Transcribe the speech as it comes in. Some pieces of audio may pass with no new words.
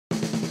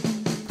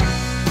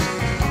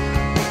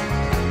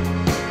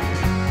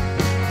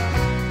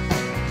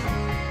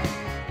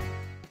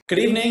Good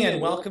evening and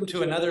welcome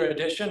to another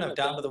edition of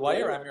Down to the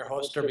Wire. I'm your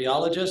host,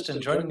 derbiologist,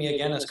 and joining me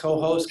again as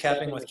co-host,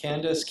 capping with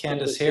Candace.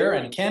 Candace here.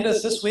 And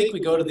Candace, this week we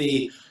go to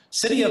the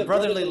city of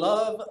brotherly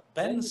love,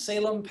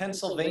 Bensalem,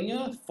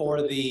 Pennsylvania,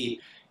 for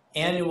the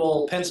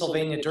annual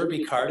Pennsylvania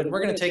Derby card. And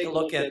we're going to take a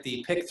look at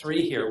the pick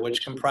three here,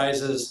 which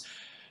comprises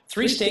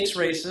three stakes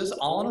races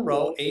all in a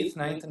row, 8th,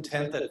 9th, and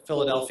 10th at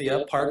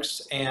Philadelphia,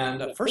 Parx.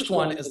 And the first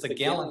one is the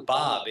Gallant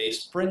Bob, a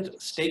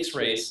sprint stakes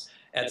race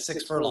at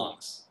 6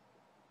 furlongs.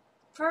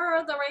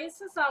 For the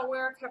races that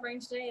we're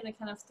covering today, the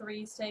kind of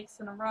three stakes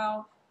in a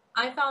row,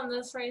 I found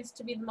this race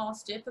to be the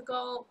most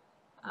difficult.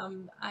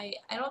 I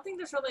don't think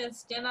there's really a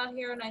standout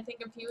here, and I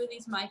think a few of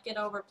these might get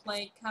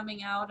overplayed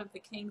coming out of the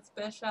King's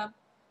Bishop.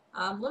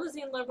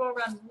 Limousine Liberal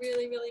ran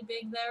really, really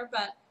big there,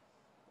 but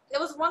it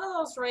was one of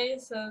those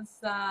races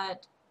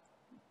that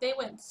they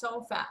went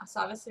so fast.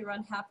 Obviously,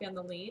 Run Happy on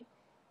the lead.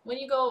 When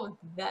you go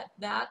with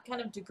that kind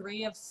of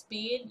degree of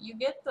speed, you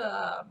get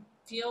the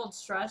field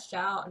stretched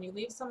out and you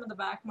leave some of the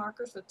back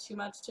markers with too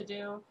much to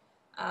do.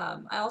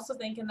 I also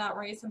think in that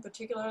race in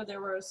particular,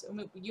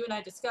 you and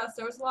I discussed,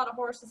 there was a lot of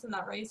horses in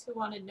that race who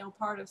wanted no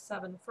part of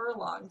 7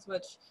 furlongs,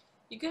 which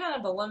you could kind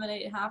of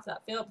eliminate half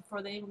that field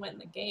before they even went in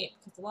the gate,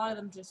 because a lot of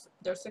them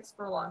they're 6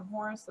 furlong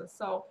horses.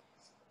 So,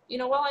 you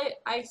know, while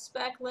I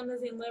expect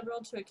Limousine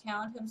Liberal to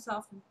account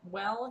himself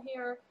well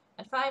here,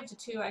 at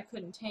 5-2, I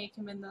couldn't take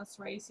him in this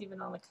race,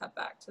 even on the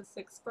cutback to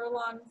 6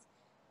 furlongs.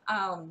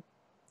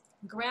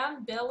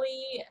 Grand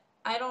Billy,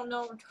 I don't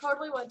know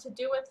totally what to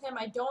do with him.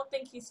 I don't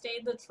think he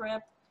stayed the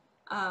trip.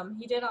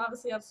 He did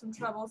obviously have some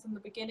troubles in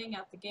the beginning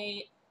at the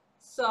gate.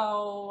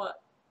 So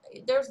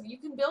you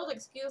can build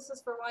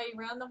excuses for why he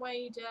ran the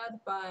way he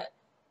did, but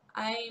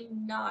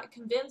I'm not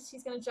convinced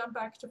he's going to jump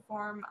back to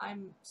form.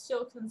 I'm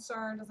still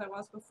concerned, as I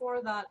was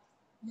before, that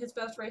his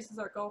best races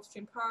are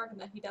Gulfstream Park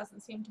and that he doesn't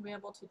seem to be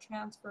able to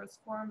transfer his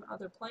form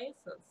other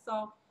places.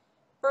 So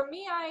for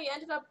me, I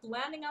ended up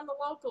landing on the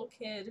local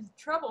kid,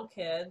 Trouble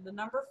Kid, the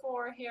number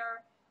 4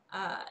 here.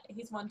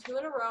 He's won 2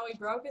 in a row. He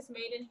broke his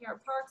maiden here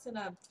at Parx in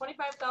a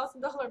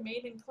 $25,000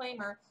 maiden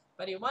claimer,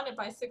 but he won it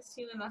by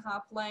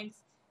 16.5 lengths.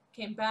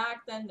 Came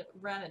back, then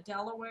ran at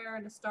Delaware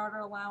in a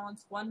starter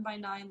allowance, won by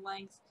 9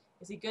 lengths.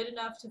 Is he good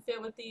enough to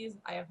fit with these?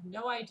 I have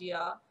no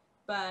idea,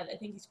 but I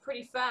think he's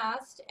pretty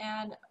fast,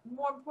 and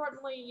more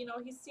importantly, you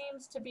know, he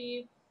seems to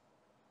be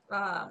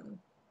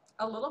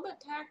a little bit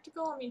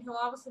tactical. I mean, he'll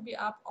obviously be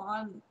up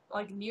on,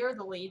 like, near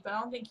the lead, but I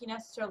don't think he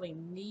necessarily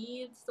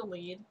needs the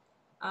lead.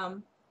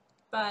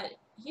 But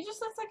he just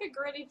looks like a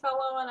gritty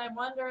fellow, and I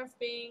wonder if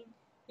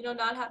you know,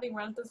 not having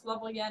run at this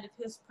level yet, if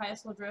his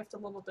price will drift a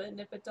little bit, and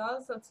if it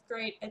does, that's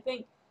great. I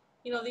think,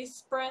 you know, these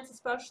sprints,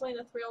 especially in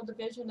the 3-year-old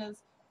division,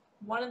 is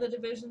one of the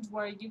divisions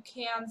where you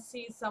can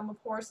see some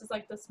horses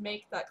like this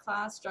make that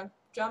class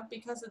jump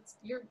because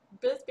you're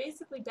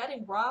basically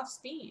betting raw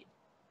speed.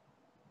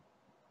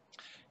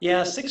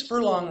 Yeah, 6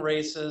 furlong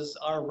races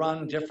are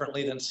run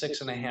differently than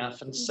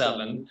 6.5 and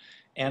 7,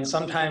 and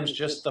sometimes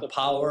just the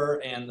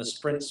power and the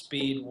sprint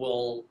speed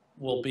will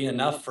be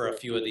enough for a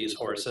few of these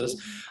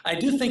horses. I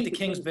do think the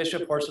King's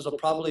Bishop horses will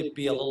probably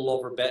be a little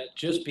overbet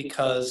just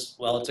because,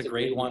 well, it's a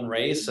Grade 1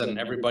 race and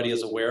everybody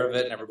is aware of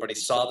it and everybody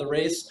saw the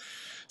race.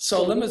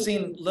 So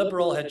Limousine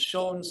Liberal had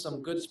shown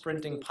some good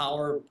sprinting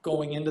power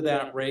going into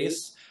that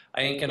race.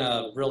 I ain't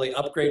gonna really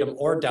upgrade him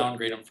or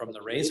downgrade him from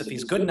the race. If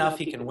he's good enough,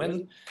 he can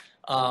win.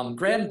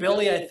 Grand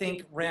Billy, I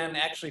think, ran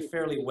actually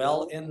fairly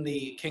well in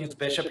the King's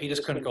Bishop. He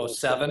just couldn't go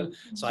 7.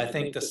 So I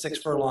think the 6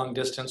 furlong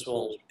distance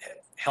will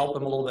help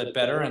him a little bit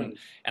better. And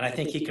I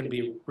think he can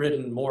be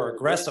ridden more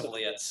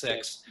aggressively at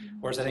 6.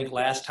 Whereas I think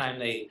last time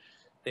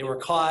they were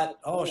caught,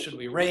 oh, should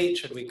we rate,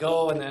 should we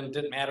go? And then it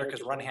didn't matter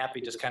because Run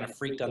Happy just kind of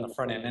freaked on the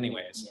front end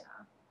anyways.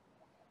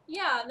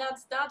 Yeah, and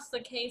that's the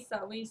case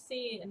that we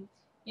see. And,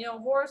 you know, a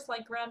horse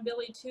like Grand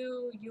Billy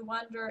too, you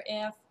wonder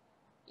if,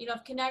 you know,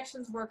 if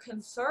Connections were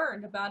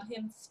concerned about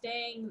him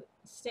staying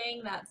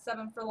that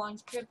 7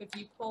 furlongs trip if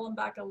you pull him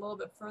back a little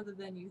bit further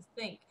than you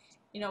think.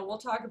 You know, we'll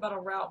talk about a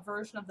route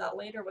version of that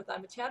later with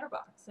I'm a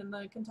Chatterbox in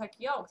the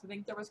Kentucky Oaks. I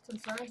think there was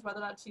concerns whether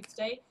or not she'd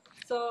stay.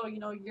 So, you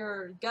know,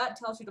 your gut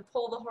tells you to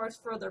pull the horse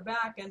further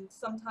back, and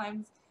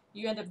sometimes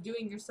you end up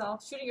shooting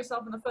yourself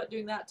in the foot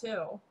doing that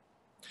too.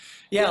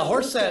 Yeah, a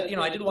horse that, you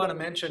know, I did want to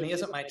mention, he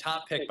isn't my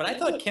top pick, but I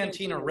thought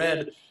Cantina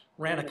Red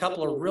ran a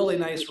couple of really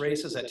nice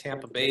races at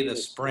Tampa Bay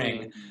this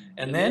spring,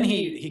 and then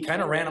he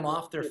kind of ran them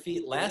off their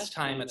feet last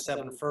time at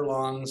 7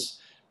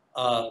 furlongs.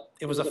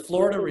 It was a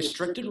Florida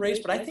restricted race,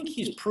 but I think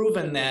he's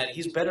proven that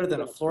he's better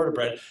than a Florida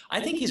bred. I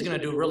think he's going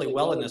to do really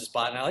well in this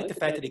spot, and I like the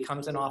fact that he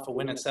comes in off a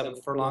win at 7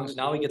 furlongs.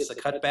 Now he gets the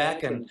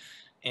cutback,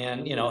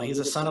 and you know, he's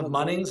a son of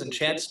Munnings, and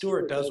Chad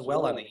Stewart does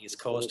well on the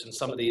East Coast in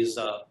some of these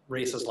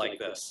races like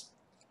this.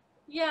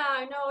 Yeah,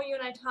 I know you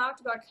and I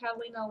talked about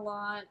Catalina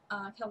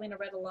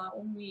Red a lot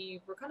when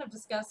we were kind of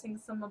discussing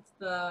some of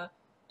the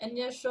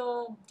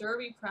initial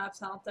Derby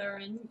preps out there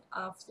in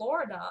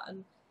Florida,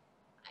 and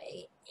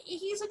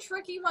he's a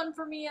tricky one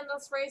for me in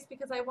this race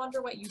because I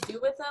wonder what you do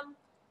with him.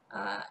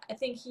 I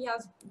think he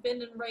has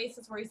been in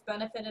races where he's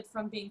benefited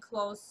from being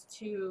close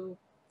to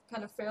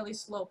kind of fairly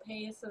slow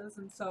paces,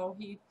 and so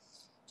he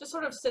just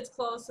sort of sits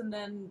close and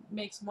then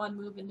makes one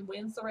move and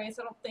wins the race.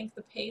 I don't think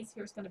the pace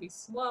here is going to be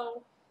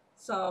slow,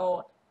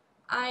 so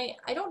I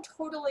don't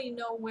totally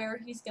know where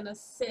he's going to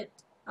sit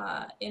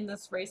in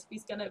this race. If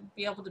he's going to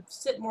be able to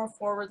sit more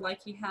forward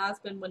like he has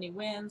been when he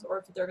wins, or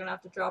if they're going to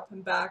have to drop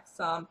him back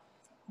some.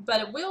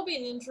 But it will be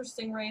an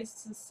interesting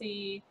race to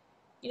see,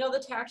 you know, the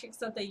tactics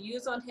that they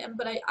use on him.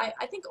 But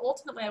I think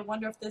ultimately I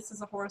wonder if this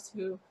is a horse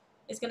who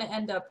is going to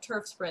end up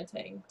turf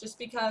sprinting, just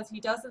because he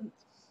doesn't,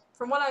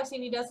 from what I've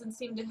seen, he doesn't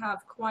seem to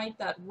have quite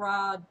that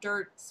raw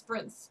dirt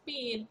sprint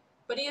speed,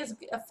 but he is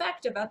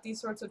effective at these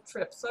sorts of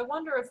trips. So I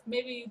wonder if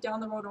maybe down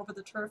the road over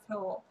the turf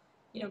he'll,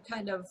 you know,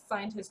 kind of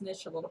find his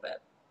niche a little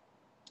bit.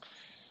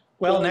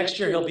 Well, next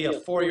year he'll be a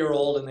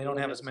 4-year-old, and they don't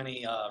have as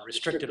many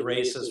restricted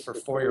races for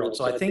 4-year-olds.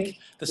 So I think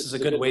this is a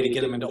good way to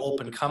get him into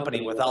open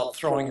company without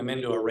throwing him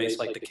into a race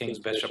like the King's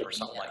Bishop or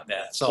something like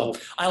that. So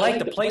I like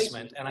the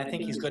placement, and I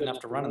think he's good enough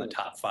to run in the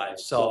top 5.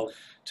 So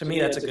to me,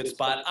 that's a good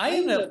spot. I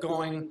ended up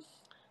going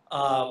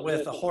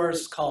with a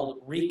horse called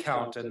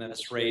Recount in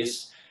this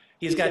race.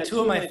 He's got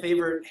 2 of my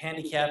favorite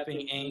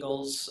handicapping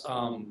angles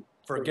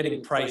for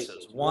getting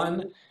prices.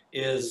 One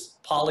is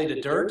Polly to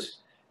Dirt,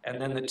 and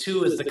then the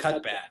 2 is the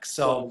cutback.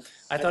 So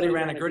I thought he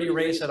ran a gritty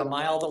race at a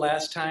mile the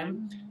last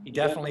time. He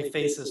definitely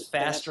faces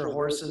faster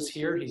horses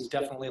here. He's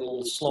definitely a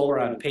little slower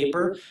on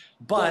paper.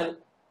 But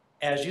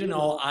as you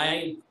know,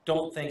 I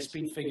don't think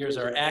speed figures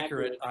are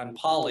accurate on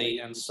Polly,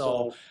 and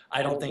so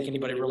I don't think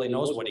anybody really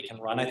knows what he can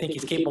run. I think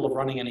he's capable of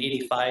running an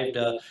 85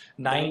 to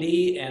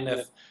 90, and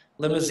if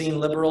Limousine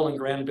Liberal and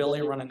Grand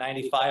Billy run a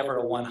 95 or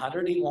a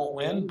 100, he won't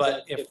win.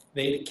 But if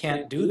they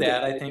can't do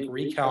that, I think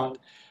Recount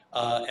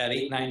at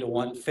 8-9 to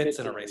 1 fits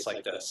in a race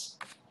like this.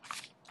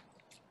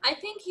 I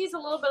think he's a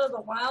little bit of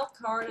the wild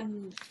card,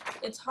 and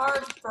it's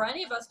hard for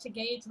any of us to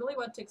gauge really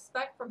what to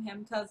expect from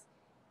him, because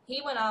he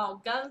went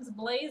out guns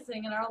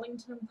blazing in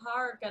Arlington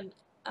Park and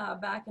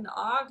back in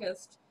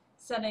August,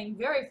 setting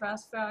very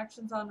fast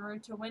fractions en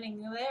route to winning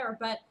there.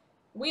 But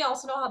we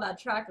also know how that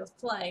track was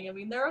playing. I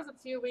mean, there was a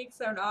few weeks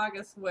there in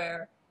August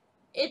where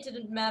it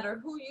didn't matter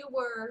who you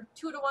were,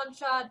 2 to 1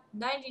 shot,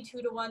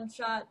 92 to 1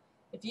 shot.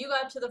 If you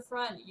got to the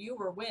front, you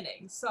were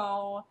winning.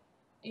 So,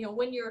 you know,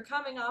 when you're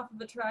coming off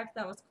of a track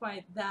that was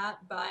quite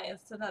that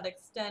biased to that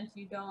extent,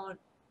 you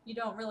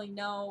don't really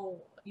know,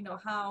 you know,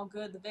 how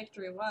good the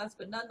victory was.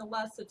 But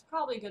nonetheless, it's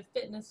probably a good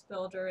fitness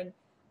builder, and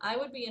I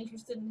would be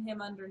interested in him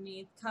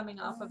underneath coming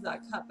off of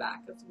that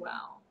cutback as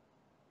well.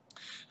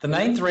 The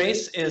 9th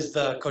race is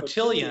the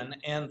Cotillion,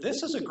 and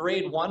this is a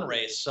Grade 1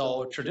 race.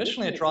 So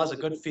traditionally, it draws a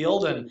good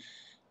field, and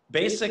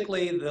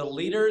basically, the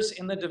leaders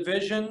in the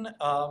division,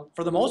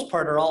 for the most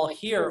part, are all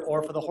here,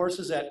 or for the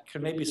horses that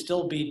could maybe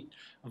still be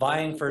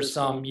vying for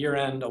some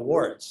year-end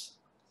awards.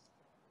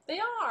 They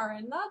are,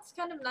 and that's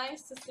kind of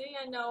nice to see.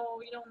 I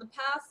know, you know, in the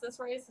past, this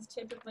race has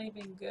typically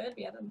been good.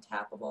 We had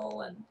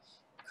Untappable and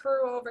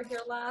Crew over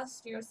here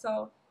last year,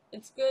 so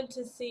it's good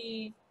to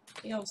see,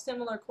 you know,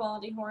 similar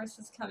quality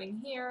horses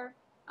coming here.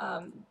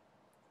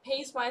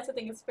 Pace-wise, I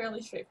think it's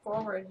fairly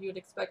straightforward. You would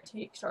expect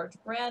Take Charge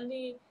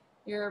Brandy,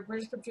 your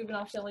British Cup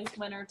Juvenile Fillies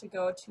winner, to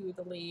go to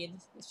the lead.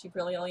 She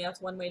really only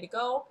has one way to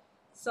go,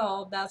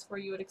 so that's where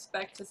you would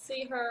expect to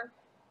see her.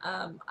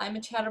 I'm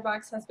a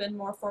Chatterbox has been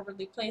more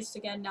forwardly placed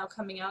again now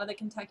coming out of the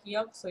Kentucky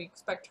Oaks, so you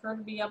expect her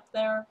to be up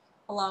there,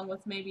 along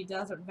with maybe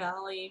Desert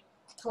Valley.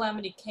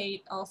 Calamity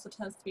Kate also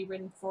tends to be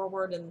ridden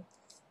forward, and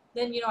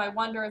then, you know, I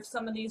wonder if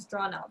some of these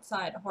drawn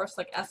outside. A horse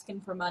like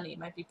Eskin for Money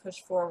might be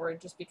pushed forward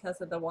just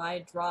because of the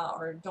wide draw,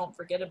 or Don't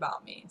Forget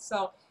About Me.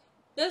 So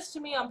this, to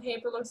me, on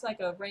paper, looks like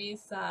a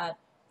race that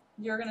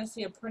you're going to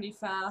see a pretty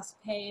fast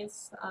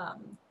pace.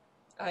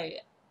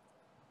 I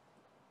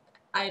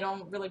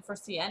don't really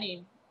foresee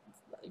any,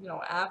 you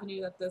know,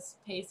 avenue that this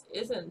pace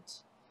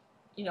isn't,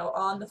 you know,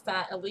 on the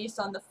at least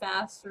on the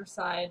faster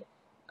side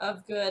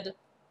of good.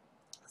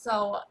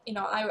 So, you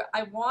know,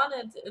 I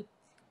wanted,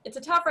 it's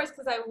a tough race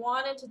because I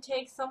wanted to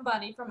take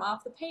somebody from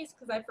off the pace,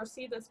 because I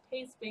foresee this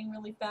pace being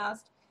really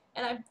fast,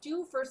 and I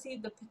do foresee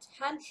the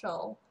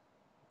potential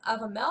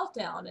of a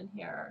meltdown in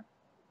here,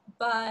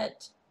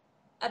 but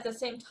at the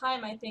same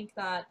time, I think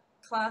that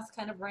class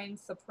kind of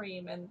reigns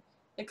supreme, and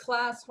the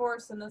class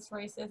horse in this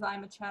race is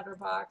I'm a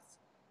Chatterbox.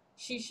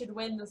 She should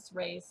win this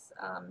race.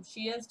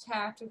 She is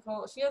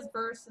tactical. She is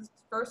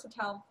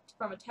versatile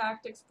from a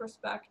tactics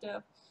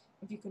perspective.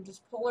 If you can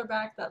just pull her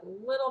back that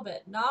little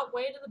bit, not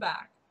way to the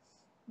back,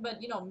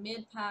 but, you know,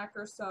 mid-pack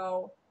or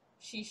so,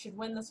 she should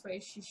win this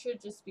race. She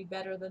should just be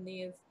better than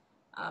these.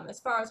 As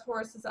far as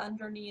horses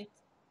underneath,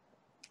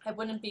 I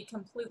wouldn't be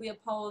completely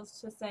opposed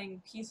to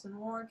saying Peace and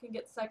War can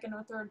get second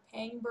or third.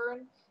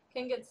 Pangburn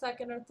can get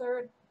second or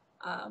third,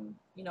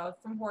 you know,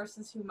 from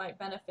horses who might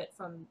benefit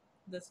from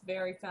this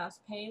very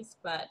fast pace.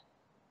 But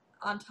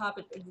on top,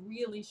 it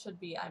really should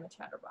be I'm a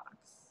Chatterbox.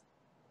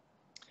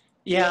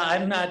 Yeah,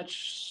 I'm not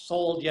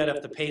sold yet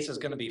if the pace is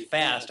going to be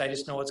fast. I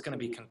just know it's going to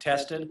be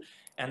contested.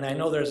 And I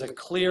know there's a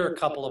clear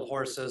couple of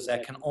horses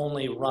that can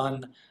only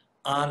run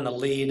on the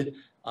lead.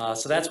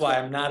 So that's why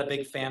I'm not a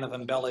big fan of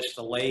Embellish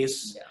the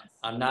Lace. Yes.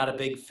 I'm not a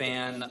big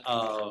fan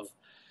of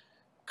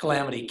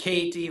Calamity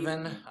Kate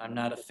even. I'm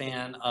not a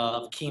fan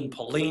of Keen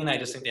Pauline. I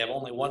just think they have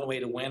only one way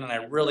to win, and I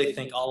really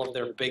think all of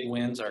their big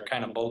wins are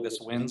kind of bogus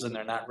wins, and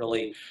they're not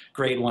really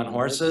grade 1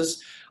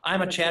 horses.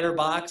 I'm a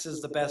Chatterbox is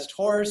the best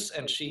horse,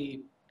 and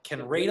she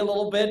can rate a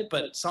little bit,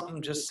 but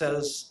something just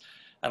says,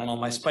 I don't know,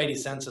 my spidey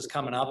sense is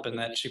coming up and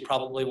that she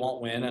probably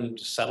won't win and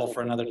just settle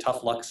for another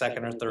tough luck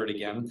second or third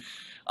again.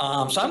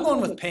 So I'm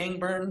going with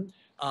Pangburn.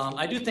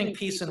 I do think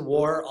Peace and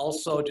War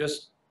also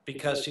just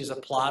because she's a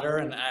plotter,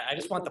 and I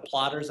just want the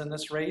plotters in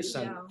this race,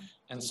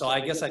 and so I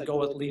guess I'd go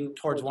with lean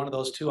towards one of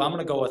those two. I'm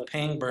going to go with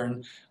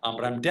Pangburn,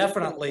 but I'm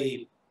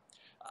definitely,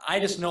 I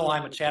just know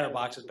I'm a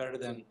Chatterbox is better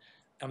than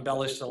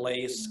Embellish the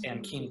Lace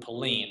and Keen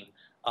Pauline,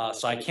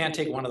 so I can't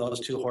take one of those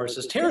two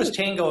horses. Tara's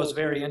Tango is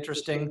very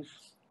interesting,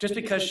 just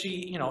because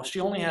she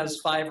only has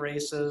 5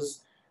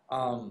 races.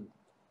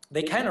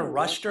 They kind of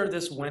rushed her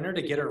this winter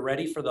to get her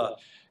ready for the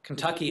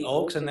Kentucky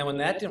Oaks, and then when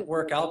that didn't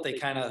work out, they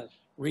kind of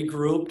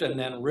regrouped and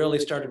then really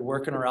started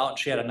working her out, and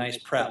she had a nice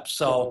prep.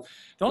 So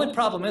the only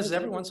problem is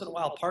every once in a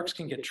while Parx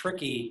can get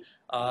tricky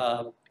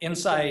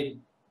inside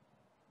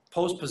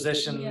post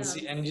positions,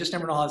 and you just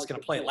never know how it's going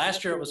to play.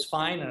 Last year it was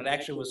fine, and it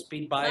actually was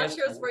speed biased. Last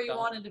year was where you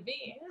wanted to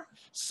be.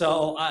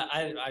 So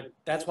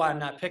that's why I'm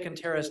not picking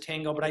Tara's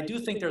Tango, but I do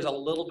think there's a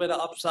little bit of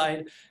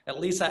upside. At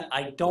least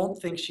I don't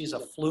think she's a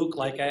fluke.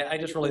 Like I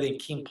just really think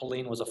Keen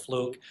Pauline was a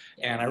fluke,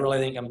 and I really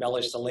think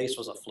Embellish the Lace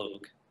was a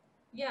fluke.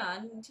 Yeah,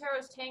 and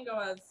Tara's Tango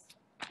has,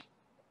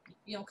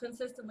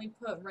 consistently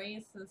put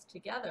races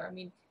together. I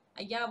mean,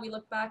 yeah, we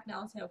look back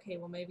now and say, okay,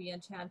 well, maybe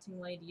Enchanting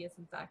Lady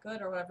isn't that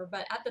good or whatever,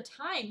 but at the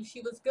time,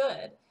 she was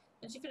good.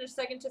 And she finished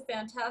second to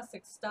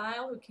Fantastic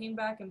Style, who came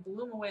back and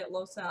blew him away at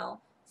Losal.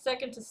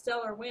 Second to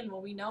Stellar Win,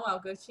 well, we know how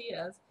good she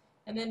is.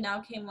 And then now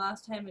came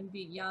last time and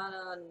beat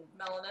Yana and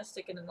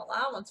Melanistic in an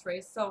allowance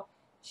race. So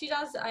she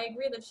does, I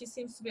agree that she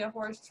seems to be a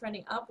horse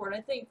trending upward.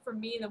 I think for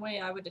me, the way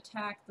I would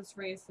attack this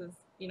race is,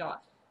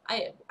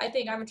 I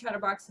think I'm a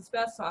Chatterbox's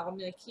best, so I'm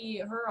going to key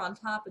her on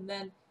top, and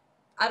then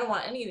I don't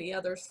want any of the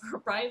others for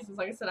prizes.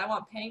 Like I said, I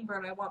want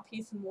Pangburn, I want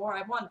Peace and War,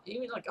 I want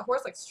even like a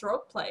horse like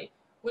Stroke Play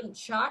wouldn't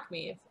shock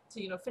me if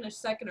to finish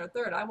second or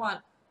third. I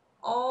want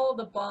all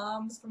the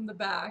bombs from the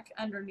back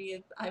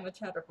underneath I'm a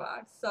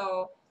Chatterbox.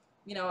 So,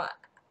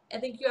 I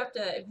think you have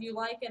to, if you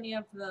like any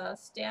of the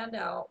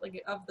standout,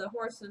 like of the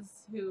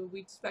horses who we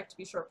expect to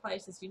be short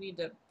prices, you need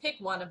to pick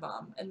one of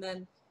them and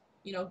then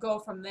go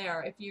from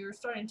there. If you're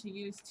starting to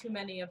use too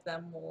many of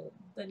them, well,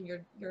 then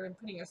you're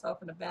putting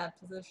yourself in a bad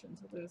position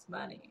to lose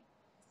money.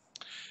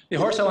 The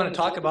horse I want to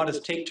talk about is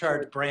Take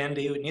Charge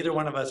Brandy. Neither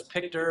one of us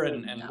picked her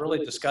and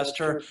really discussed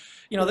her.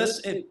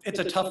 It's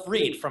a tough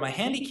read. From a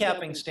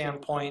handicapping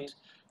standpoint,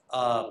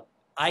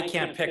 I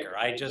can't pick her.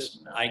 I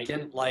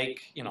didn't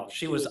like,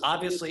 she was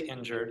obviously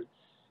injured,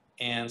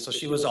 and so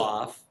she was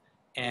off,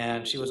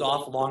 and she was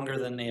off longer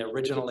than they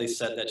originally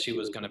said that she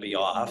was going to be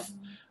off.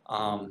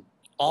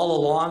 All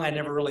along, I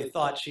never really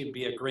thought she'd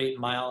be a great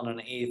 1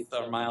 1/8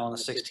 or 1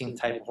 1/16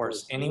 type of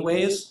horse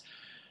anyways.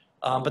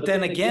 But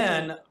then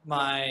again,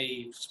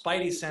 my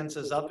spidey sense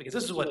is up because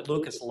this is what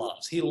Lucas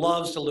loves. He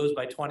loves to lose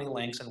by 20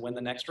 lengths and win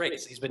the next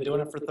race. He's been doing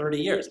it for 30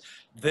 years.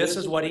 This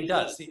is what he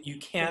does. You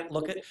can't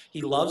look at,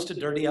 he loves to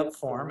dirty up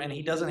form, and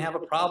he doesn't have a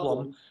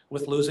problem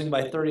with losing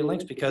by 30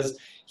 lengths because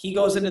he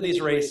goes into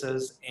these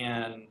races,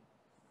 and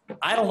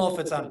I don't know if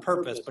it's on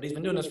purpose, but he's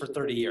been doing this for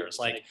 30 years.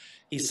 Like,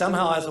 he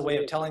somehow has a way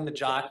of telling the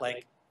jock,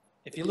 like,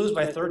 if you lose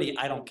by 30,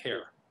 I don't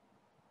care.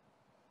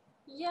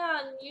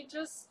 Yeah, and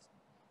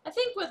I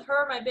think with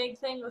her, my big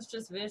thing was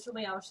just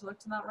visually how she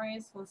looked in that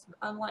race was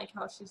unlike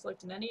how she's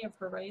looked in any of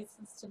her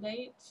races to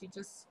date.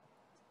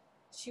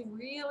 She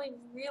really,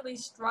 really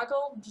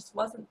struggled, just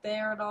wasn't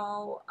there at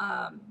all.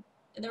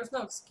 And there was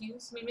no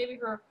excuse. I mean, maybe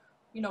her,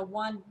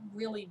 one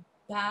really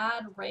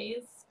bad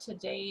race to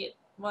date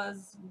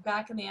was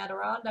back in the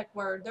Adirondack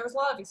where there was a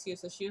lot of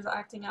excuses. She was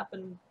acting up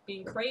and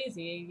being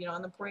crazy,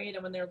 on the parade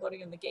and when they were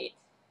loading in the gate.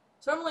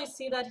 So I don't really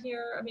see that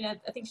here. I mean,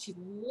 I think she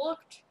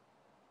looked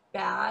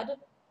bad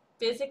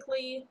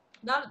physically.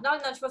 Not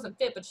that she wasn't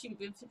fit, but if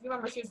you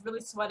remember, she was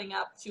really sweating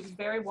up. She was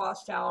very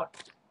washed out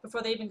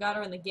before they even got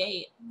her in the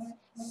gate.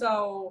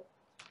 So,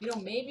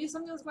 maybe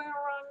something was going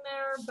wrong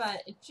there,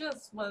 but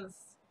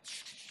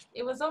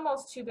it was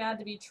almost too bad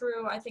to be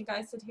true. I think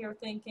I sit here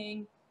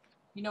thinking,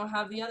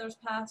 have the others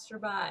passed her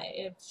by?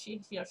 If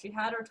she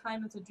had her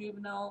time as a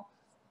juvenile,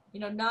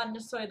 not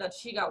necessarily that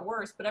she got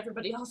worse, but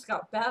everybody else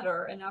got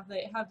better, and have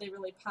they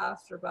really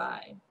passed her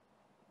by?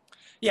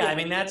 Yeah, I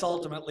mean, that's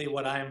ultimately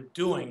what I'm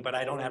doing, but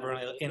I don't have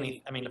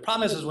any, I mean, the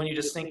problem is when you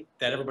just think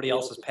that everybody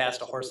else has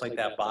passed a horse like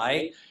that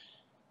by,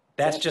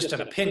 that's just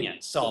an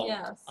opinion. So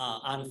yes.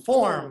 On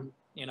form,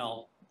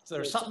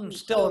 there's something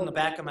still in the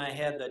back of my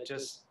head that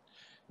just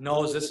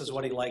knows this is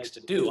what he likes to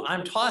do.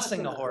 I'm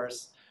tossing the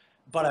horse,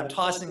 but I'm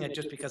tossing it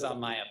just because of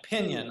my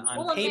opinion.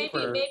 On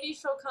paper, maybe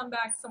she'll come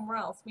back somewhere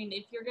else. I mean,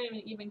 if you're going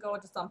to even go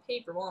just on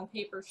paper, well, on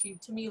paper, she,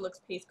 to me, looks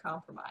pace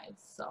compromised.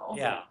 So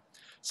yeah.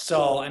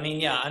 So, I mean,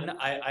 yeah,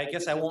 I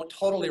guess I won't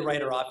totally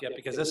write her off yet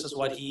because this is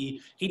what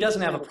he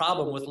doesn't have a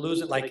problem with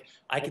losing. Like,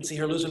 I can see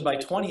her losing by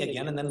 20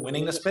 again and then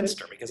winning the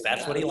spinster because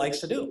that's what he likes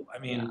to do. I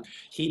mean,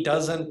 he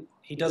doesn't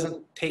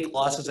take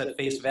losses at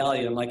face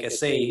value. And like I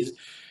say,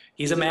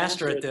 he's a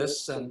master at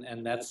this,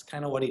 and that's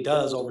kind of what he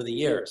does over the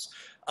years.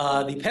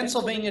 The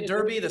Pennsylvania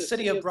Derby, the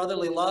City of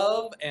Brotherly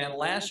Love, and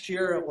last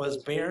year it was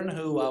Bairn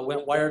who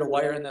went wire to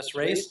wire in this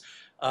race.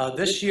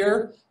 This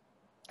year,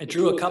 it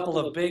drew a couple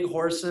of big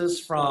horses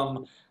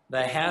from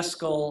the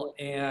Haskell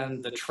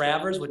and the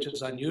Travers, which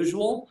is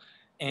unusual,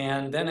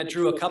 and then it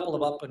drew a couple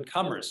of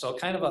up-and-comers, so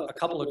kind of a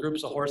couple of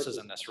groups of horses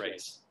in this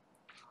race.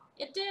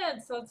 It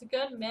did, so it's a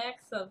good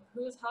mix of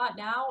who's hot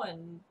now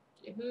and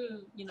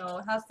who, you know,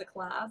 has the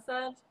class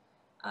edge.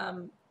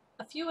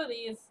 A few of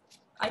these,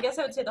 I guess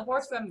I would say the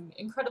horse I'm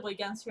incredibly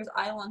against here is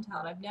Island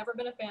Town. I've never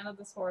been a fan of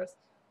this horse.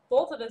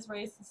 Both of his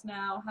races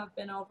now have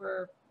been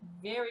over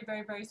very,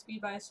 very, very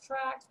speed-biased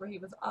tracks where he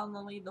was on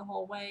the lead the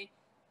whole way.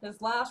 His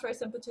last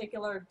race in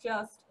particular,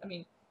 just, I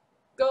mean,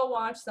 go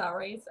watch that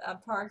race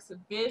at Parx.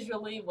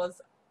 Visually was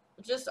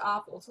just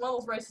awful. It's one of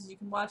those races you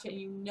can watch it and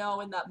you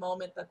know in that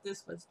moment that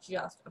this was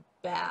just a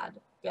bad,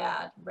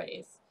 bad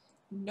race.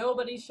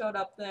 Nobody showed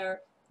up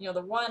there. You know,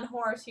 the one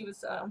horse he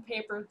was on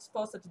paper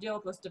supposed to have to deal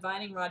with was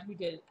Divining Rod, who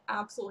did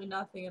absolutely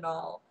nothing at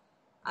all.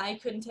 I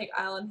couldn't take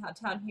Island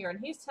Town here, and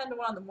he's 10-1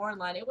 on the morning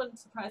line. It wouldn't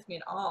surprise me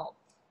at all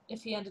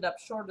if he ended up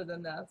shorter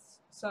than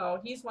this.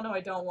 So he's one who I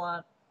don't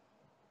want.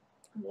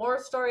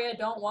 War Story I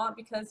don't want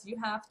because you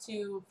have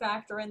to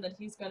factor in that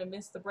he's going to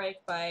miss the break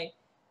by,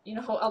 you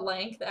know, a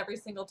length every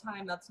single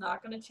time. That's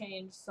not going to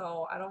change,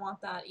 so I don't want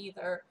that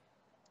either.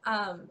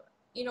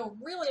 You know,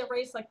 really a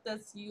race like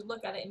this, you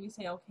look at it and you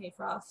say, okay,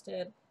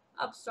 Frosted,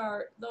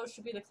 Upstart, those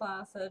should be the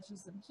class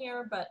edges in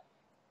here, but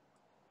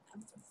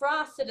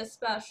Frosted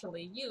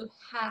especially, you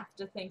have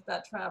to think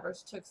that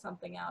Travers took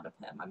something out of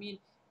him. I mean,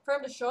 for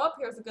him to show up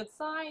here is a good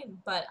sign,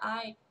 but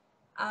I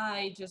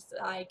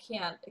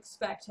can't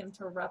expect him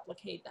to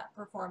replicate that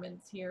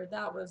performance here.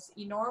 That was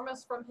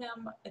enormous from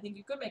him. I think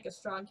you could make a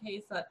strong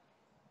case that,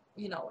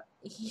 you know,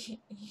 he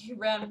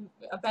ran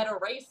a better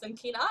race than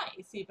Keen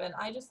Ice even.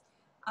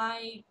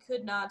 I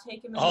could not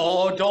take him in.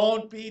 Oh,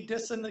 don't be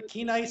dissing the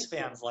Keen Ice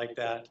fans like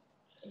that.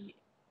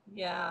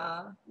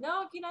 Yeah.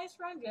 No, Keen Ice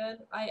ran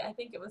good. I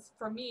think it was,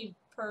 for me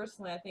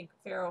personally, I think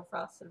Pharaoh,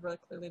 Frosted were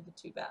clearly the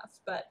two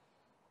best. But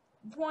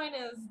the point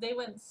is, they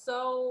went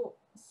so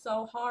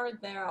hard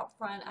there out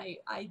front.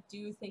 I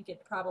do think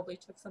it probably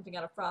took something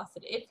out of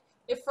Frosted.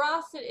 If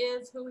Frosted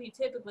is who he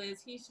typically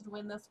is, he should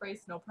win this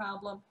race, no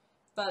problem.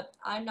 But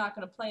I'm not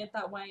going to play it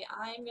that way.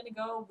 I'm going to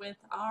go with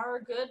our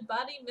good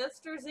buddy,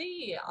 Mr.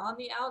 Z, on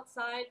the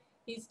outside.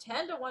 He's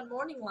 10-1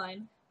 morning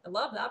line. I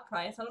love that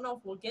price. I don't know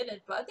if we'll get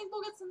it, but I think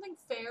we'll get something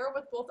fair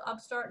with both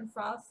Upstart and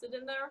Frosted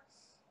in there.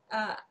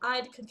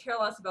 I could care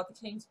less about the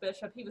King's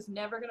Bishop. He was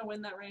never going to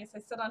win that race. I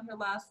said on here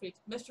last week,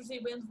 Mr. Z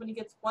wins when he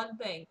gets one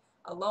thing,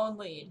 a lone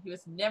lead. He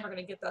was never going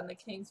to get that in the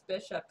King's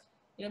Bishop.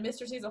 You know,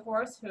 Mr. Z is a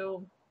horse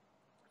who,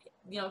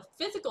 you know,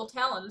 physical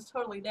talent is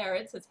totally there.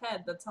 It's his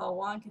head that's all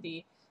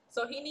wonkety.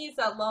 So he needs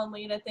that lone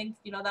lead. I think,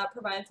 you know, that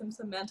provides him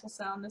some mental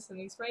soundness in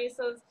these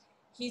races.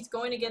 He's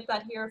going to get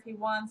that here if he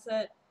wants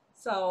it.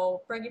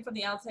 So bringing from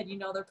the outside, you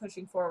know they're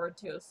pushing forward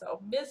too. So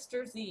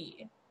Mr.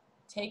 Z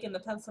taking the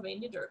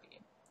Pennsylvania Derby.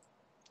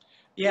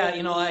 Yeah,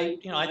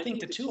 I think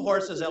the two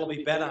horses that'll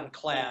be bet on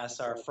class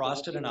are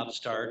Frosted and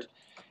Upstart.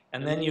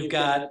 And then you've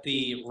got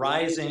the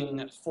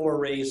rising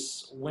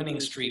 4-race winning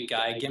streak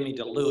guy, Gimme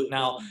Dilute.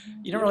 Now,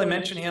 you don't really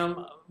mention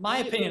him. My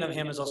opinion of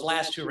him is those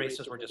last two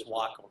races were just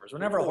walkovers.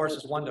 Whenever a horse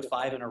is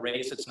 1-5 in a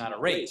race, it's not a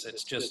race.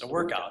 It's just a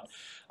workout.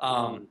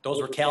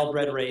 Those were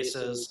Calbred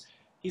races.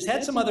 He's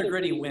had some other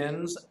gritty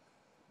wins.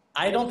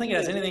 I don't think it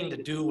has anything to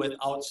do with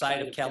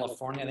outside of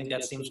California. I think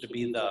that seems to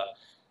be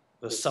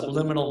the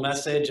subliminal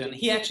message, and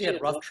he actually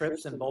had rough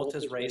trips in both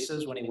his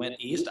races when he went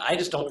east. I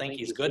just don't think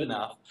he's good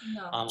enough.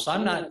 No. So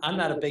I'm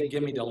not a big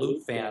Gimme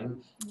Dilute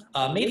fan.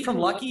 Made from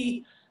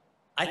Lucky,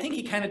 I think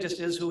he kind of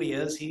just is who he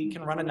is. He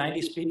can run a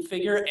 90 speed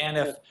figure, and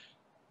if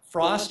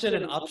Frosted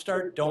and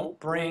Upstart don't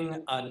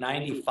bring a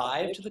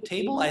 95 to the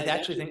table, I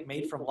actually think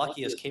Made from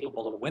Lucky is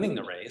capable of winning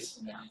the race.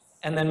 Yes.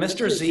 And then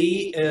Mr.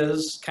 Z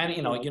is kind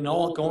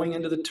of, going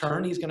into the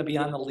turn, he's going to be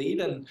on the lead,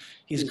 and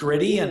he's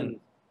gritty, and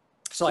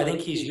so I think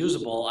he's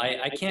usable.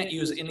 I can't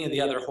use any of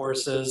the other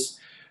horses.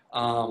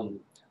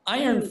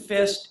 Iron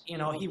Fist,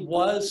 he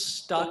was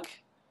stuck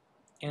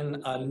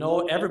in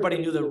everybody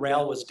knew the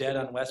rail was dead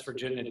on West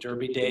Virginia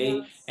Derby Day,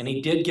 Yes. and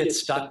he did get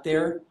stuck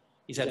there.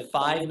 He's had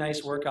 5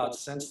 nice workouts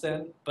since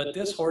then, but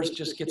this horse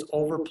just gets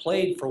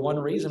overplayed for one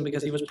reason,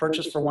 because he was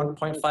purchased for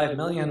 $1.5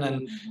 million,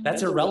 and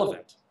that's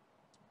irrelevant.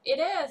 It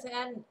is,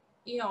 and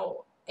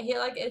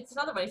it's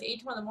another one.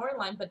 He's 8-1 on the morning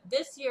line, but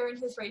this year in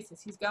his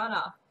races, he's gone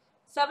off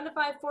 7-5,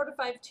 4-5,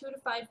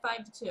 2-5,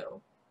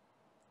 5-2.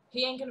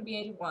 He ain't gonna be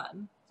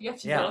 81. You have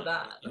to know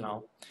that.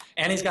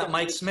 And he's got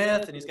Mike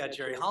Smith, and he's got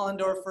Jerry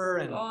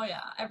Hollendorfer, and oh yeah,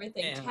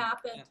 everything. Tap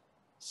it.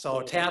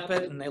 So Tap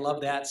It, and they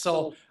love that.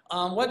 So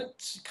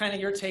what's kind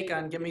of your take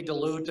on Gimme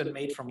Dilute and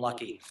Made from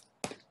Lucky?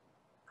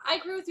 I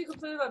agree with you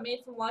completely about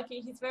Made from Lucky.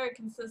 He's very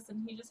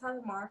consistent. He just has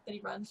a mark that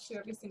he runs to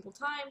every single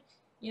time.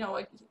 You know,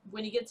 like,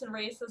 when he gets in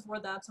races where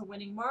that's a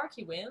winning mark,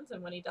 he wins,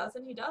 and when he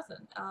doesn't, he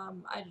doesn't.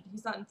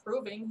 He's not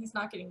improving. He's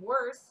not getting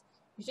worse.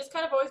 He's just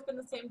kind of always been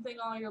the same thing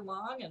all year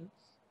long, and,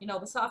 you know,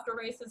 the softer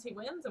races he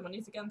wins, and when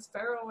he's against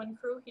Faro and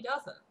crew, he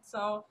doesn't.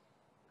 So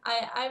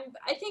I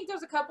think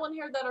there's a couple in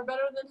here that are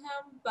better than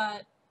him,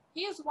 but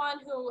he is one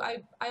who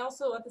I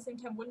also at the same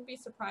time wouldn't be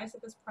surprised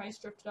if his price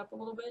drifted up a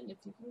little bit, and if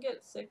you can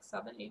get 6,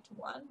 7, 8 to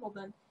 1, well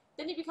then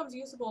he becomes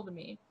usable to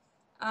me.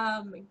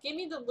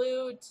 Gimme the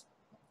Loot.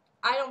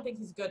 I don't think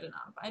he's good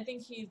enough. I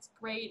think he's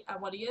great at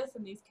what he is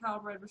in these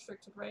Calbred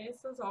restricted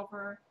races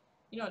over,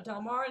 you know,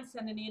 Del Mar and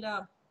Santa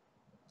Anita.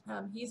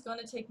 He's going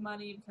to take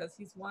money because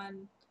he's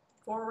won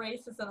 4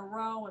 races in a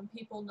row, and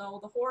people know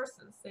the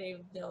horses.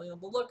 They'll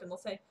look and they'll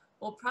say,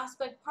 well,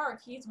 Prospect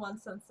Park, he's won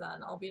since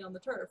then, albeit on the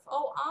turf.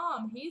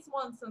 Oh, he's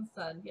won since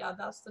then. Yeah,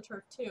 that's the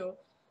turf too.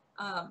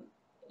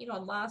 You know,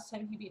 and last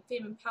time he beat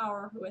Fame and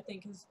Power, who I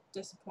think is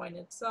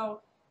disappointed.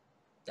 So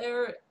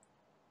there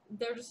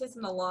just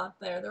isn't a lot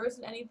there. There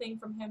isn't anything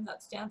from him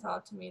that stands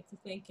out to me to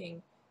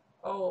thinking,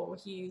 oh,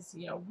 he's,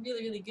 you know,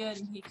 really, really good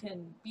and he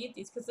can beat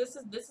these. Because this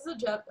is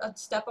a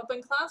step up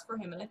in class for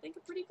him, and I think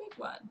a pretty big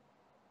one.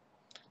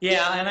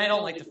 Yeah, and I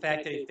don't like the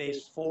fact that he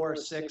faced 4,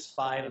 6,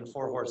 5, and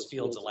 4-horse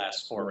fields the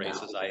last 4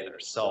 races either.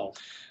 So,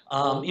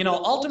 you know,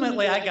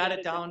 ultimately I got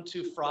it down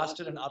to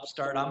Frosted and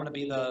Upstart. I'm going to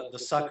be the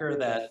sucker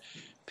that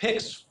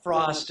picks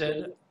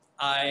Frosted.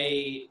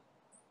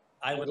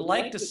 I would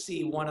like to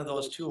see one of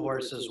those 2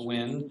 horses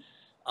win.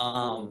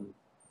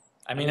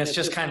 I mean, it's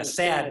just kind of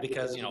sad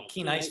because, you know,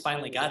 Keen Ice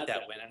finally got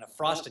that win, and if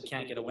Frosted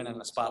can't get a win in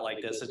a spot like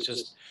this, it's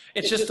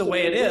just the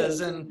way it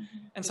is, and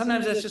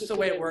sometimes that's just the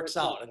way it works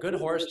out. A good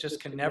horse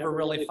just can never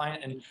really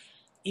find, and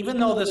even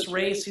though this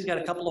race, he's got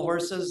a couple of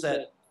horses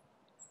that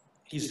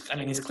he's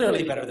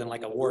clearly better than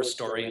like a War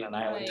Story in an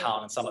Island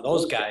Town and some of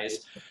those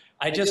guys.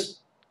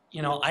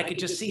 You know, I could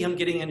just see him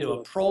getting into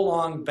a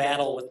prolonged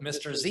battle with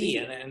Mr. Z,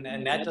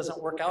 and that doesn't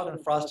work out in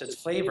Frosted's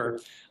favor.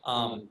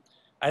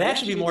 I'd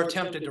actually be more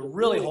tempted to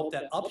really hope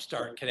that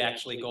Upstart could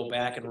actually go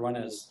back and run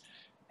his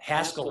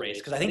Haskell race,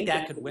 because I think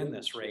that could win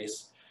this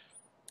race.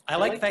 I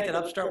like the fact that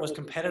Upstart was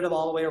competitive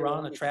all the way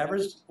around in the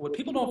Travers. What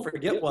people don't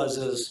forget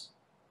is,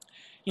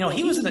 you know,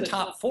 he was in the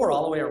top 4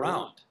 all the way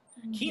around.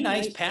 Keen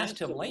Ice passed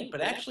him late,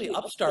 but actually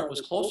Upstart was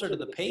closer to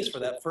the pace for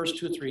that first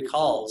 2, 3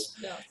 calls.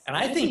 Yes. And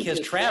I think his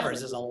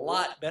Travers is a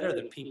lot better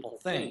than people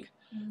think.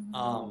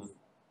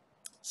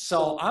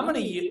 So I'm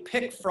going to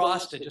pick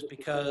Frosted just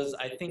because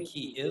I think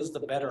he is the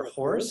better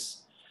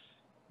horse.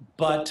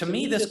 But to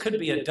me, this could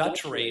be a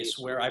Dutch race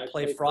where I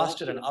play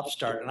Frosted and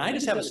Upstart. And I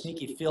just have a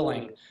sneaky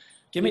feeling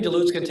Gimme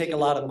Duluth's going to take a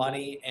lot of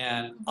money,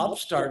 and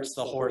Upstart's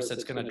the horse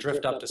that's going to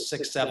drift up to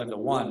 6, 7 to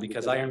 1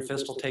 because Iron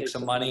Fist will take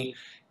some money.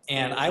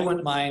 And I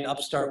wouldn't mind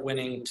Upstart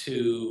winning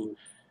to,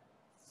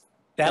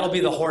 that'll be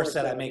the horse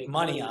that I make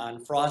money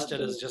on.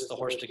 Frosted is just the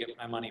horse to get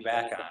my money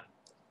back on.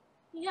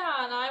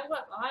 Yeah, and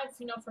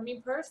you know, for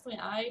me personally,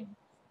 I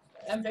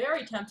am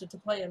very tempted to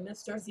play a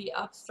Mr. Z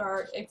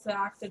Upstart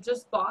exact to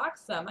just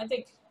box them.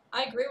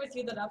 I agree with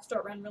you that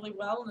Upstart ran really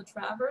well in the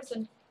Travers,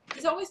 and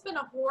he's always been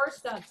a horse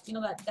that, you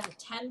know, that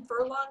 10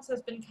 furlongs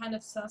has been kind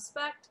of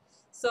suspect.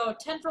 So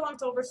 10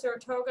 furlongs over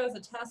Saratoga is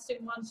a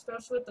testing one,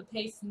 especially with the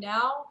pace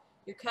now.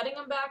 You're cutting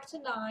him back to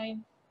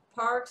 9.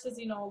 Parx is,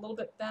 you know, a little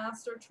bit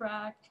faster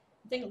track.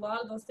 I think a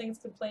lot of those things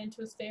could play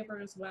into his favor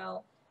as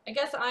well. I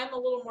guess I'm a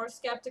little more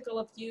skeptical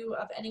of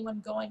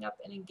anyone going up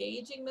and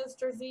engaging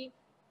Mr. Z.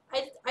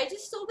 I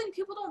just still think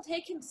people don't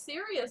take him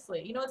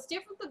seriously. You know, it's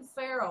different than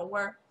Faro,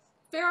 where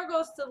Faro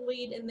goes to the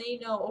lead and they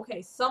know,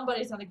 okay,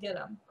 somebody's going to get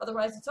him.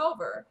 Otherwise, it's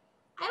over.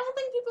 I don't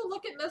think people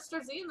look at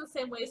Mr. Z in the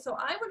same way, so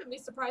I wouldn't be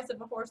surprised if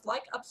a horse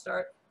like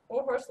Upstart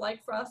or a horse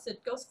like Frosted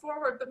goes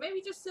forward, but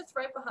maybe just sits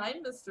right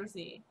behind Mr.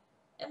 Z.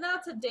 And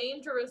that's a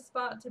dangerous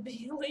spot to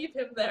leave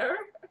him there.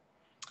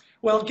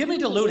 Well, Gimme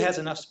Duluth has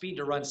enough speed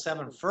to run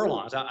 7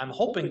 furlongs. I'm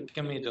hoping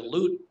Gimme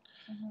Duluth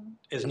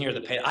is near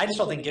the pace. I just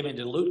don't think Gimme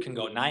Duluth can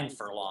go 9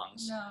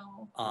 furlongs.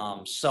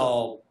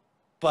 No.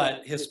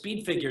 But his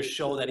speed figures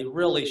show that he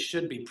really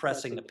should be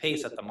pressing the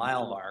pace at the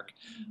mile mark.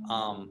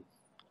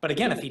 But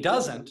again, if he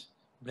doesn't,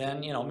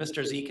 then, you know,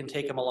 Mr. Z can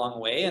take him a long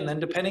way. And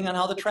then depending on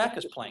how the track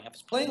is playing. If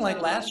it's playing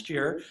like last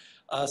year,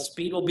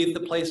 speed will be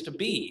the place to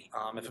be.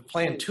 If it's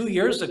playing 2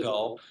 years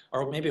ago,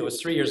 or maybe it was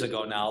 3 years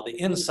ago now,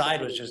 the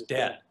inside was just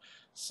dead.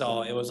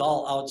 So it was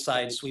all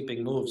outside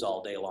sweeping moves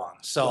all day long.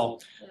 So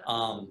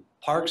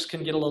Parx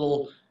can get a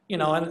little, you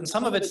know, and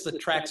some of it's the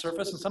track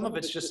surface and some of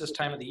it's just this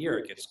time of the year.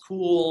 It gets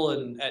cool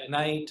and at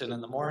night and in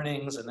the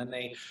mornings, and then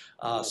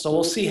so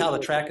we'll see how the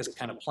track is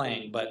kind of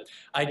playing. But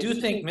I do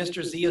think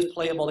Mr. Z is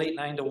playable 8,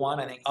 9 to 1.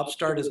 I think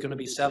Upstart is going to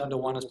be 7 to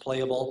 1 is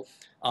playable.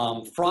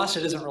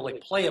 Frosted isn't really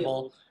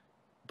playable,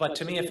 but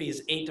to me, if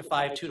he's 8 to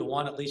 5, 2 to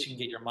 1, at least you can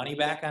get your money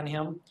back on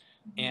him.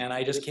 And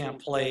I just can't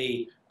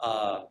play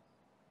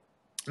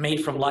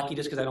Made from Lucky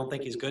just because I don't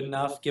think he's good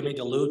enough. Gimme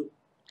Duluth.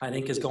 I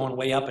think is going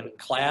way up in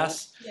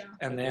class. Yeah.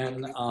 And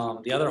then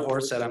the other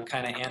horse that I'm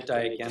kind of anti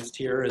against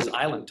here is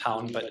Island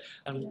Town, but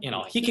you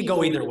know, he could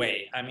go either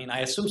way. I mean, I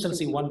assume since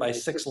he won by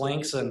 6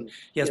 lengths and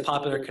he has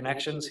popular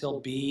connections, he'll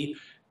be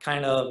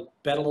kind of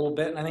bet a little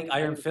bit. And I think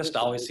Iron Fist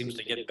always seems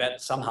to get bet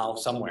somehow,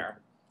 somewhere.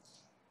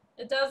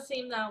 It does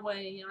seem that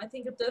way. You know, I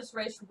think if this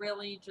race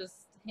really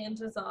just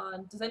hinges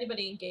on, does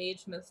anybody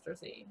engage Mr.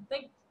 Z? I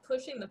think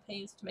pushing the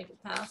pace to make it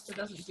faster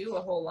doesn't do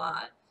a whole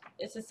lot.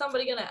 It's just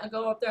somebody going to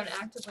go up there and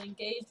actively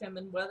engage him,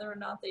 and whether or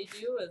not they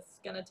do is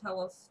going to tell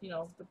us, you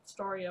know, the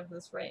story of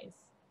this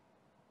race.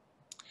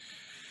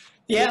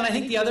 Yeah, and I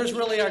think the others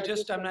really are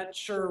just, I'm not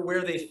sure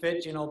where they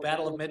fit. You know,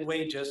 Battle of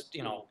Midway just,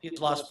 you know, he's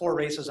lost 4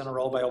 races in a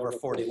row by over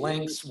 40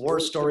 lengths. War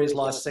Stories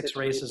lost 6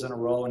 races in a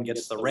row and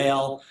gets the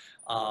rail.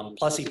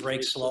 Plus he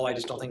breaks slow. I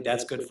just don't think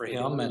that's good for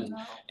him.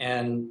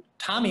 And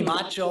Tommy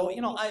Macho,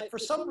 you know, for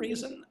some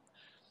reason,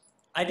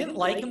 I didn't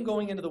like him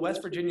going into the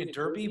West Virginia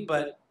Derby,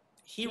 but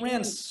he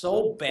ran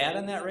so bad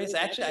in that race.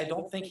 Actually, I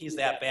don't think he's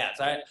that bad.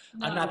 So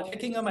I'm not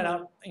picking him. I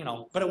don't, you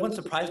know, but it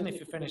wouldn't surprise me if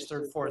he finished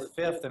 3rd, 4th,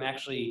 5th, and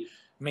actually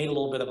made a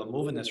little bit of a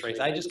move in this race.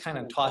 I just kind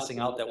of tossing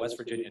out that West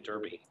Virginia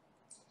Derby.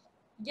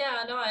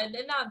 Yeah, no,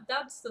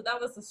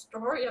 that was the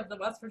story of the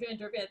West Virginia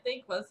Derby. I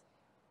think was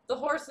the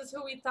horses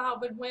who we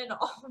thought would win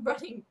all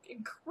running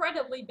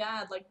incredibly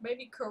bad, like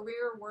maybe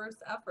career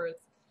worst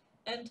efforts,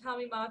 and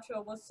Tommy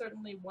Macho was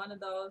certainly one of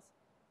those.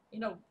 You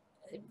know,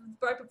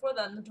 right before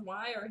that in the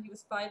Dwyer, he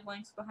was 5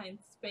 lengths behind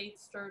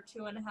Speedster,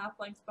 2.5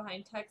 lengths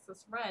behind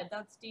Texas Red.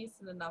 That's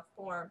decent enough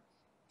form.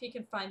 If he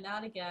can find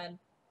that again,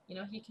 you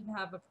know, he can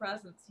have a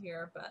presence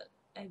here, but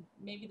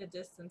maybe the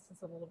distance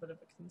is a little bit of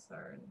a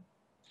concern.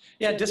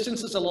 Yeah,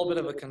 distance is a little bit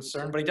of a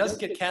concern, but he does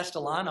get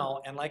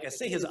Castellano, and like I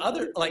say, his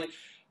other, like,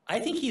 I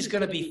think he's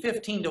going to be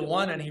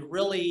 15-1, and he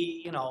really,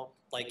 you know,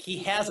 like, he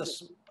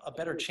has a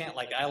better chance.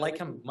 Like, I like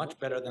him much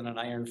better than an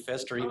Iron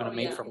Fist or even a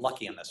Made from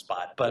Lucky in this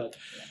spot. But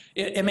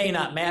it may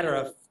not matter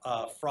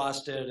if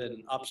Frosted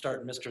and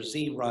Upstart and Mr.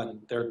 Z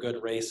run their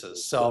good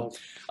races. So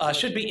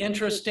should be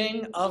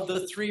interesting. Of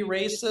the 3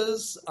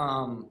 races,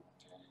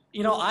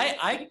 you know, like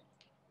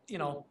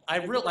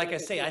I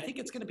say, I think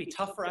it's going to be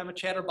tough for Emma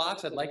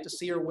Chatterbox. I'd like to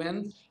see her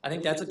win. I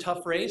think that's a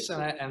tough race,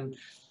 and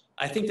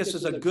I think this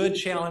is a good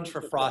challenge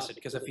for Frosted,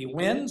 because if he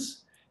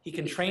wins, he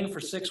can train for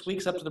 6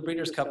 weeks up to the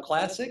Breeders' Cup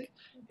Classic.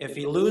 If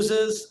he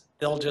loses,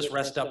 they'll just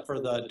rest up for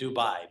the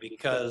Dubai,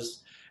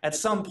 because at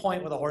some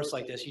point with a horse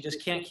like this, you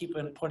just can't keep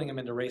putting him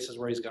into races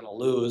where he's going to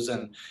lose,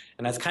 and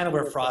that's kind of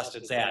where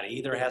Frosted's at. He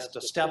either has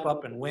to step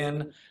up and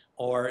win,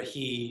 or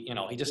he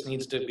just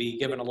needs to be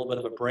given a little bit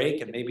of a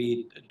break, and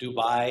maybe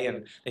Dubai,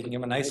 and they can give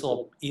him a nice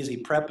little easy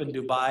prep in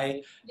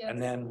Dubai,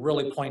 and then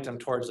really point him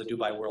towards the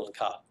Dubai World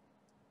Cup.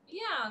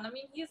 Yeah, and I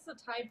mean, he's the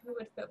type who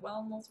would fit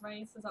well in those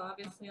races,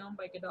 obviously owned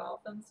by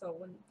Godolphin, so it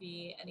wouldn't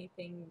be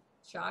anything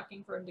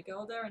shocking for him to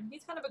go there. And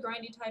he's kind of a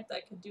grindy type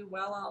that could do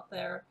well out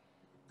there.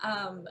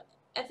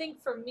 I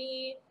think for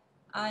me,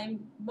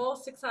 I'm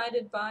most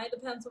excited by the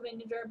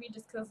Pennsylvania Derby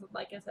just because,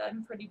 like I said,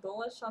 I'm pretty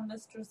bullish on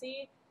Mr.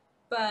 Z.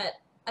 But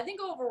I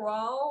think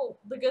overall,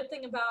 the good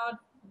thing about,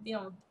 you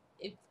know,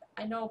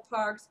 I know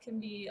Parx can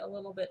be a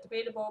little bit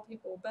debatable,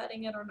 people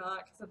betting it or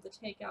not, because of the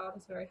takeout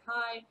is very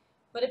high.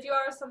 But if you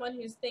are someone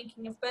who's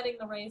thinking of betting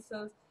the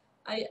races,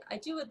 I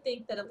would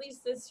think that at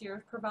least this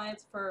year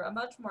provides for a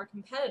much more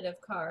competitive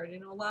card. You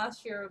know,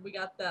 last year we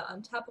got the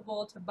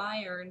Untappable to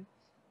Bayern,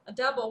 a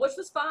double, which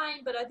was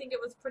fine, but I think it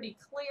was pretty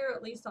clear,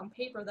 at least on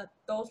paper, that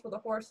those were the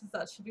horses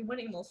that should be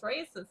winning those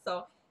races.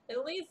 So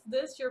at least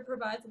this year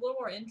provides a little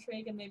more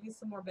intrigue and maybe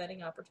some more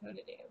betting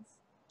opportunities.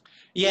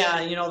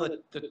 Yeah, you know,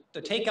 the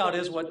takeout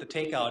is what the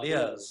takeout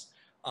is.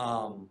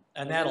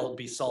 And that'll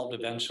be solved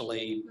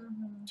eventually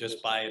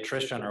just by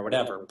attrition or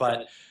whatever.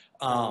 But,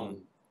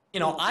 you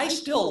know, I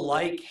still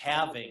like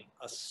having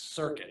a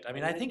circuit. I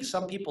mean, I think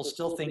some people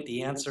still think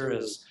the answer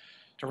is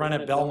to run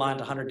at Belmont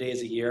 100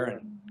 days a year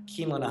and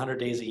Keeneland 100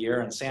 days a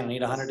year and Santa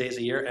Anita 100 days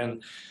a year.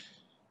 And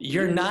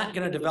you're not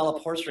going to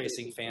develop horse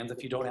racing fans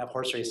if you don't have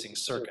horse racing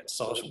circuits.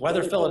 So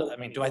whether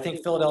do I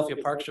think Philadelphia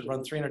Park should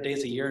run 300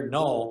 days a year?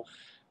 No.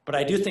 But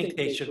I do think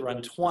they should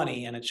run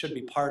 20, and it should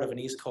be part of an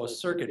East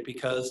Coast circuit,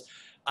 because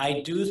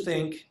I do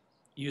think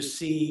you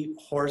see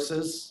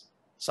horses,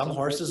 some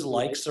horses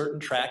like certain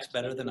tracks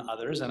better than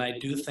others, and I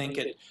do think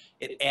it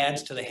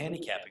adds to the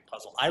handicapping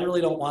puzzle. I really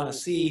don't want to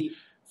see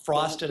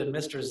Frosted and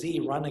Mr. Z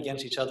run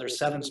against each other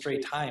 7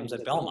 straight times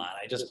at Belmont.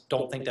 I just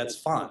don't think that's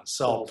fun.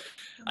 So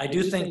I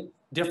do think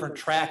different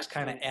tracks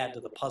kind of add to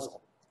the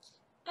puzzle.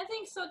 I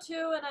think so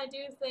too, and I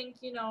do think,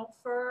 you know,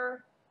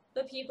 for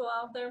the people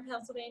out there in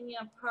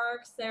Pennsylvania,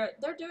 Parx,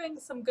 they're doing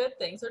some good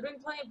things. They're doing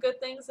plenty of good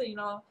things, you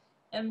know,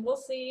 and we'll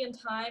see in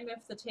time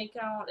if the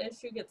takeout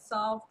issue gets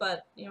solved.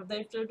 But, you know,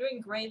 they're doing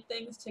great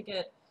things to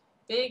get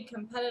big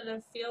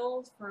competitive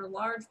fields for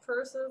large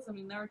purses. I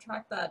mean, they're a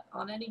track that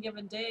on any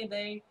given day,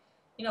 they,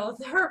 you know,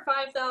 their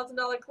 $5,000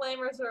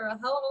 claimers are a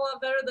hell of a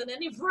lot better than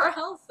anywhere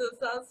else's,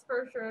 that's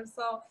for sure.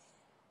 So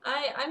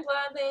I'm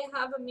glad they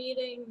have a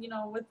meeting, you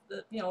know, with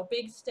the, you know,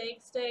 big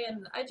stakes day,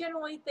 and I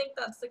generally think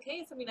that's the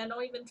case. I mean, I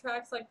know even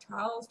tracks like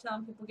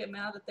Charlestown, people get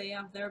mad that they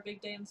have their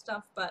big day and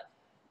stuff, but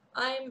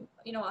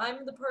you know,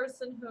 I'm the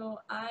person who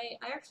I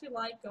actually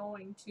like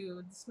going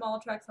to the small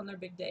tracks on their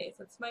big days.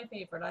 It's my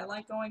favorite. I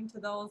like going to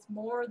those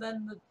more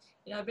than the,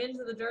 you know, I've been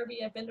to the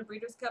Derby, I've been to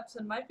Breeders' Cups,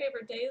 and my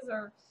favorite days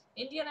are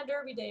Indiana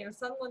Derby Day or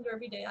Sunland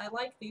Derby Day. I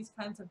like these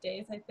kinds of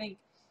days. I think,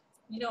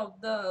 you know,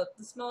 the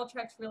small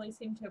tracks really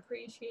seem to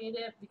appreciate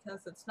it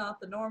because it's not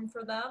the norm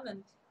for them,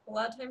 and a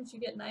lot of times you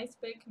get nice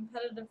big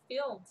competitive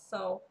fields.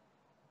 So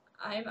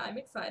I'm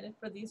excited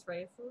for these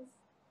races.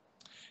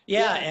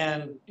 Yeah,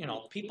 and you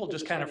know, people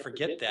just kind of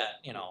forget that,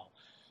 you know,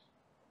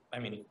 I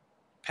mean,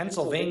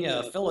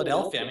 Pennsylvania,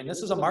 Philadelphia, I mean,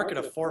 this is a market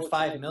of 4 or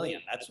 5 million.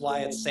 That's why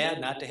it's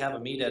sad not to have a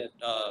meet at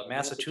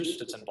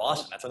Massachusetts and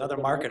Boston. That's another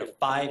market of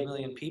 5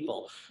 million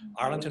people.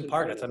 Arlington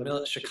Park,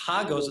 that's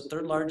Chicago's the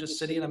third largest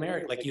city in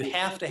America. Like, you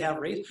have to have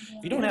race.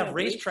 If you don't have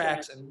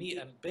racetracks and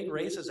big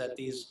races at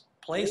these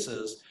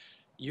places,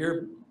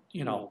 you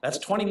know, that's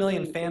 20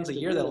 million fans a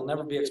year that'll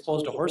never be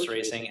exposed to horse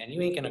racing, and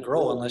you ain't gonna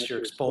grow unless you're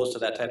exposed to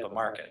that type of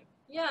market.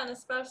 Yeah, and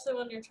especially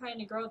when you're trying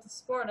to grow the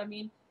sport. I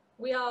mean,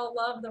 we all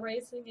love the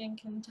racing in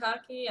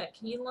Kentucky at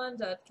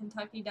Keeneland, at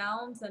Kentucky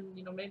Downs, and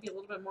you know, maybe a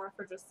little bit more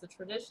for just the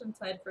tradition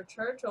side for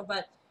Churchill,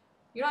 but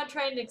you're not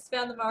trying to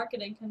expand the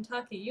market in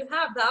Kentucky. You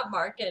have that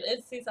market.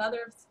 It's these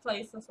other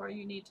places where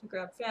you need to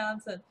grab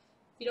fans, and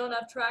if you don't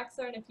have tracks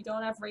there, and if you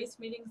don't have race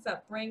meetings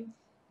that bring,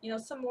 you know,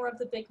 some more of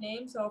the big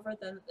names over,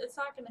 then it's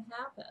not going to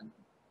happen.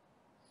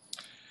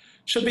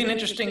 Should be an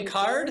interesting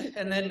card.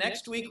 And then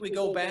next week we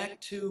go back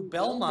to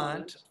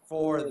Belmont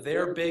for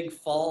their big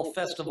fall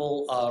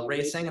festival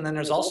racing. And then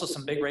there's also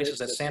some big races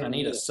at Santa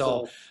Anita.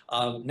 So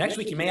next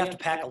week you may have to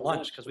pack a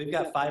lunch because we've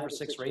got 5 or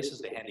 6 races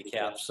to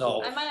handicap.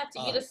 So I might have to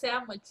eat a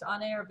sandwich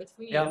on air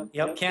between.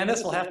 Yep.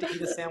 Candace will have to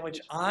eat a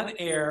sandwich on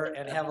air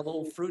and have a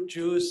little fruit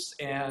juice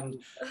and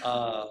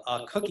a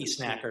cookie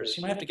snacker.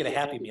 She might have to get a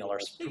Happy Meal or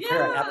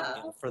prepare a Happy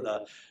Meal for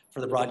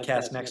the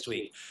broadcast next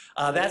week.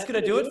 That's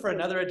going to do it for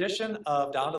another edition of Down to